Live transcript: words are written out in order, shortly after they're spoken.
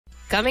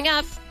Coming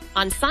up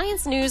on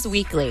Science News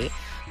Weekly,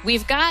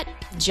 we've got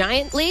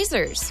giant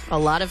lasers, a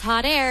lot of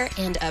hot air,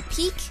 and a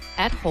peek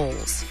at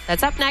holes.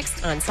 That's up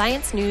next on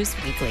Science News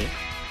Weekly.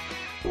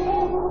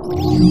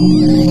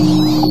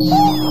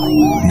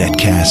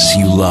 Netcasts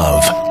you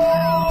love.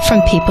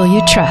 From people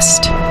you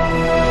trust.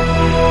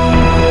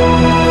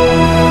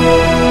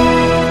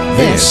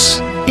 This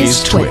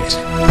is TWiT.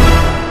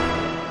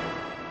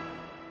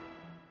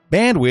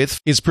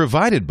 Bandwidth is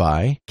provided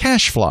by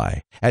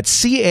Cachefly at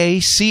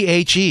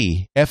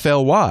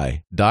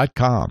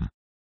CACHEFLY.com.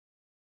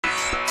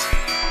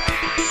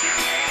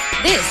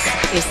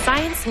 This is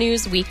Science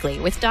News Weekly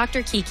with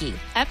Dr. Kiki,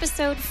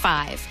 Episode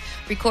 5,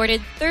 recorded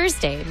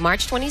Thursday,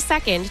 March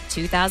 22nd,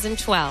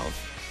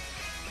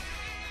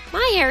 2012.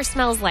 My hair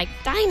smells like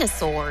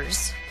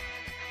dinosaurs.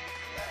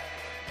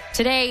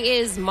 Today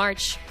is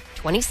March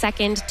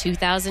 22nd,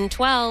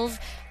 2012,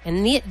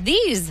 and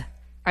these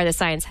are the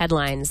science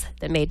headlines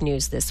that made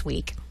news this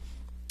week.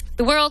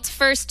 The world's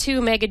first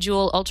 2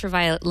 megajoule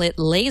ultraviolet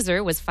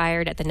laser was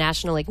fired at the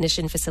National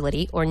Ignition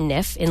Facility, or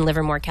NIF, in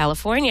Livermore,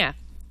 California.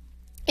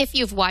 If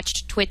you've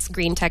watched TWiT's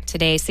Green Tech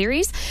Today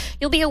series,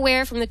 you'll be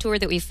aware from the tour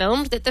that we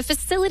filmed that the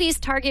facility's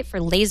target for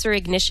laser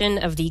ignition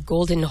of the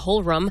golden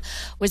holerum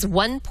was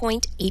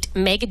 1.8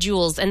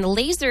 megajoules, and the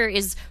laser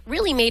is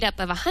really made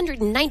up of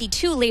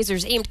 192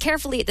 lasers aimed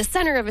carefully at the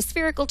center of a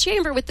spherical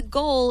chamber with the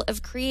goal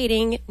of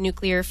creating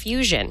nuclear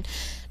fusion.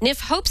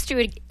 NIF hopes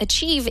to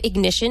achieve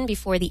ignition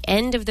before the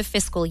end of the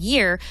fiscal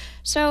year,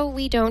 so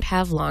we don't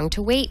have long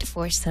to wait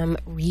for some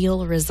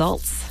real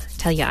results.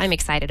 Tell you, I'm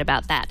excited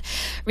about that.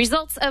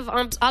 Results of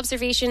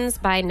observations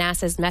by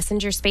NASA's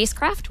Messenger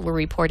spacecraft were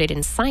reported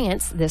in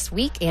Science this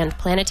week, and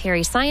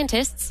planetary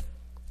scientists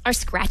are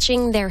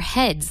scratching their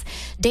heads.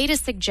 Data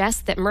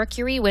suggests that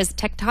Mercury was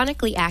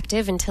tectonically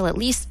active until at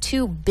least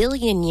 2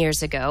 billion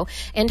years ago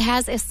and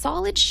has a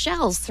solid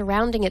shell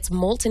surrounding its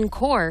molten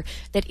core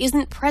that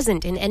isn't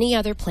present in any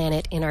other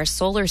planet in our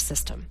solar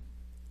system.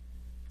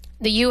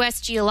 The U.S.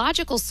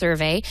 Geological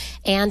Survey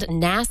and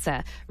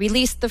NASA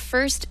released the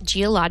first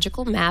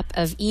geological map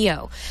of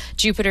Io,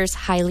 Jupiter's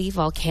highly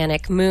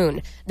volcanic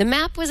moon. The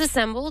map was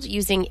assembled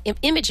using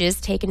images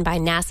taken by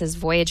NASA's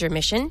Voyager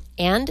mission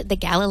and the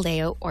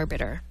Galileo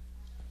orbiter.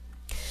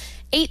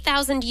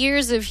 8,000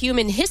 years of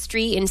human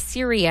history in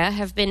Syria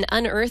have been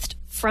unearthed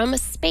from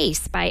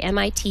space by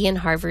MIT and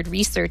Harvard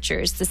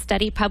researchers. The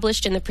study,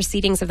 published in the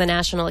Proceedings of the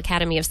National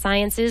Academy of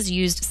Sciences,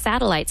 used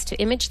satellites to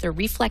image the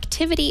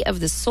reflectivity of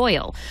the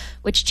soil,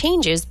 which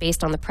changes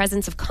based on the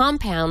presence of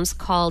compounds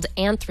called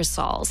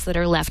anthrasols that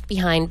are left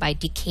behind by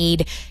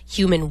decayed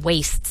human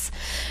wastes.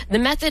 The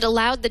method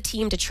allowed the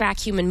team to track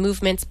human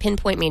movements,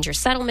 pinpoint major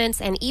settlements,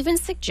 and even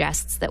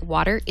suggests that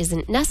water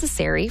isn't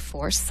necessary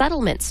for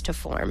settlements to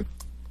form.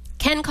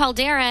 Ken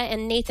Caldera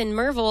and Nathan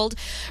Mervold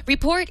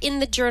report in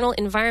the journal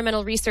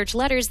Environmental Research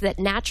Letters that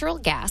natural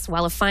gas,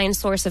 while a fine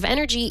source of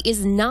energy,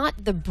 is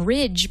not the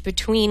bridge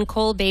between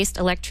coal-based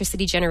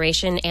electricity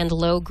generation and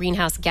low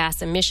greenhouse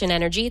gas emission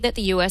energy that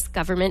the U.S.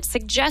 government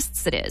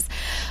suggests it is.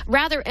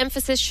 Rather,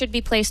 emphasis should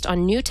be placed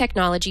on new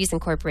technologies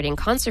incorporating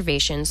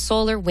conservation,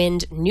 solar,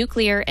 wind,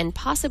 nuclear, and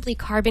possibly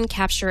carbon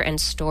capture and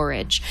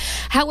storage.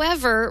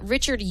 However,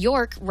 Richard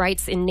York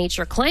writes in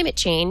Nature Climate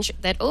Change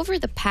that over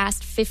the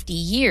past 50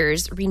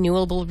 years, renewable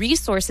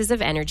resources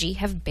of energy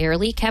have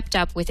barely kept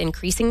up with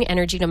increasing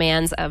energy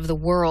demands of the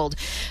world.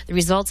 The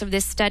results of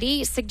this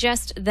study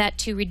suggest that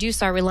to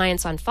reduce our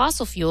reliance on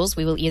fossil fuels,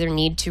 we will either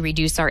need to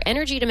reduce our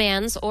energy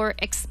demands or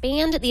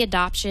expand the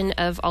adoption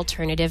of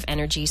alternative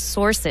energy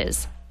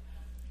sources.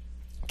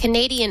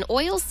 Canadian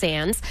oil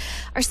sands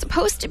are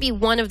supposed to be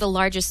one of the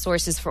largest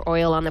sources for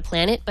oil on the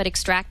planet, but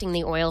extracting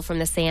the oil from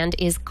the sand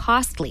is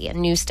costly. A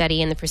new study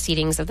in the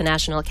Proceedings of the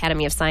National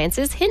Academy of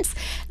Sciences hints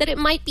that it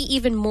might be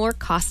even more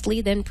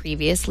costly than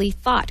previously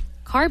thought.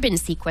 Carbon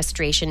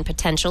sequestration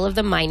potential of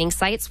the mining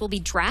sites will be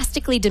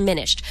drastically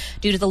diminished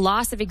due to the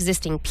loss of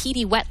existing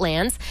peaty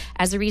wetlands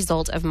as a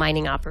result of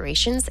mining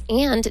operations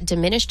and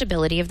diminished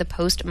ability of the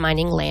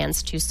post-mining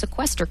lands to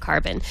sequester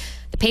carbon.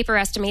 The paper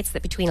estimates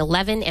that between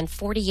 11 and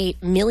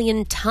 48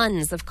 million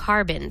tons of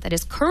carbon that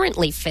is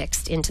currently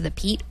fixed into the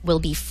peat will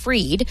be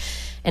freed,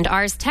 and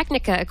Ars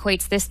Technica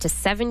equates this to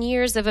 7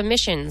 years of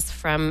emissions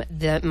from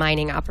the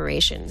mining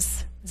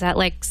operations. Is that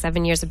like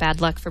 7 years of bad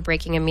luck for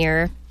breaking a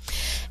mirror?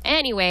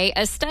 Anyway,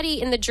 a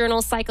study in the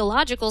journal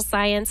Psychological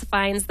Science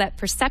finds that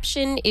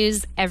perception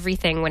is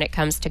everything when it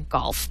comes to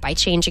golf. By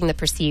changing the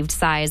perceived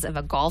size of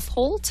a golf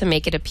hole to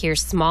make it appear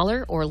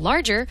smaller or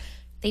larger,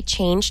 they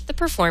changed the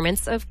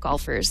performance of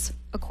golfers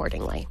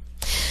accordingly.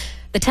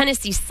 The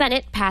Tennessee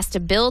Senate passed a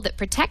bill that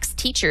protects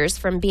teachers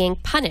from being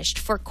punished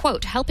for,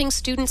 quote, helping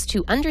students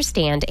to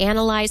understand,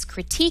 analyze,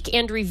 critique,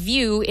 and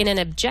review in an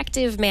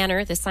objective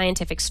manner the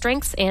scientific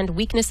strengths and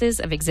weaknesses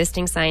of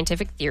existing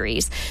scientific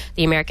theories.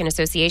 The American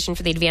Association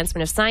for the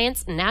Advancement of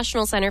Science,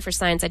 National Center for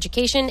Science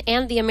Education,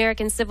 and the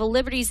American Civil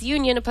Liberties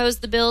Union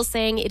opposed the bill,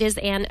 saying it is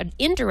an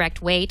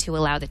indirect way to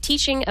allow the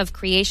teaching of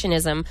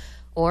creationism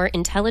or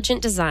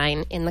intelligent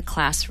design in the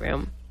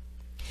classroom.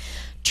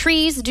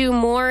 Trees do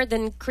more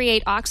than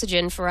create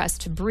oxygen for us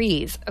to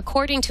breathe.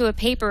 According to a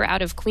paper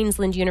out of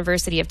Queensland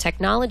University of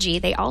Technology,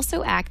 they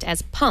also act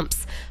as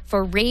pumps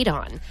for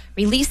radon,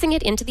 releasing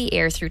it into the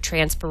air through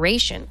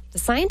transpiration. The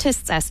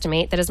scientists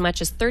estimate that as much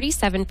as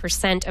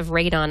 37% of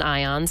radon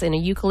ions in a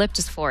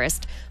eucalyptus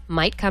forest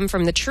might come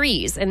from the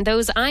trees, and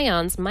those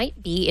ions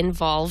might be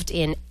involved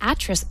in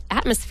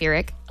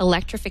atmospheric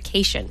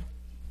electrification.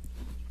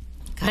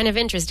 Kind of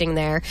interesting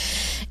there.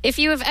 If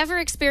you have ever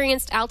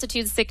experienced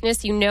altitude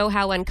sickness, you know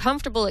how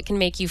uncomfortable it can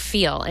make you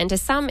feel, and to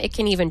some, it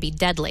can even be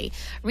deadly.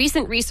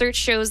 Recent research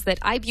shows that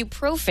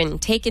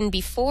ibuprofen taken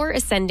before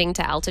ascending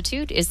to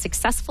altitude is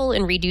successful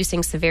in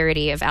reducing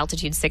severity of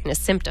altitude sickness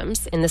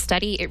symptoms. In the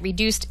study, it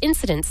reduced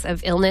incidence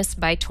of illness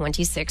by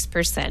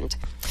 26%.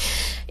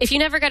 If you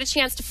never got a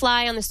chance to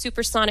fly on the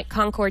supersonic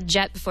Concorde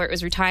jet before it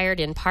was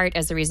retired, in part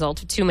as a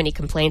result of too many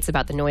complaints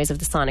about the noise of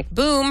the sonic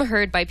boom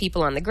heard by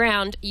people on the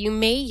ground, you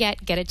may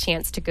yet get a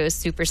chance to go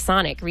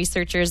supersonic.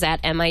 Researchers at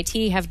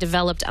MIT have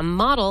developed a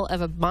model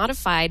of a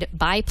modified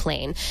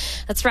biplane.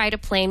 That's right, a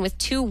plane with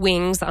two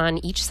wings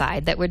on each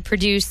side that would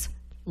produce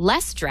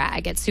less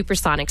drag at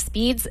supersonic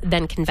speeds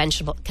than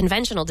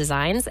conventional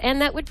designs,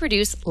 and that would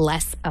produce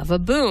less of a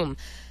boom.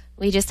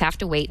 We just have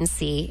to wait and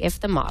see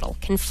if the model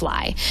can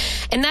fly.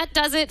 And that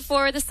does it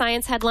for the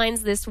science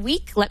headlines this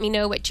week. Let me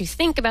know what you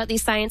think about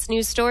these science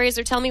news stories,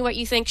 or tell me what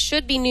you think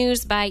should be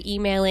news by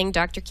emailing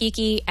Dr.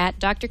 Kiki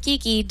at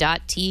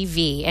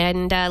drkiki.tv.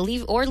 And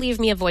leave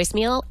me a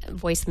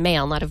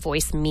voicemail, not a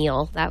voice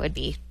meal. That would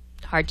be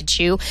hard to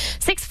chew.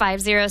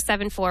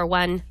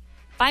 650-741-5454.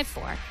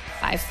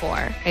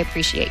 I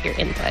appreciate your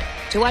input.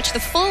 To watch the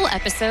full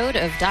episode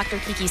of Dr.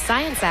 Kiki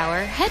Science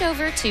Hour, head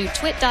over to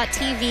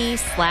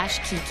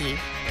twit.tv/Kiki.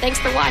 Thanks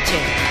for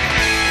watching.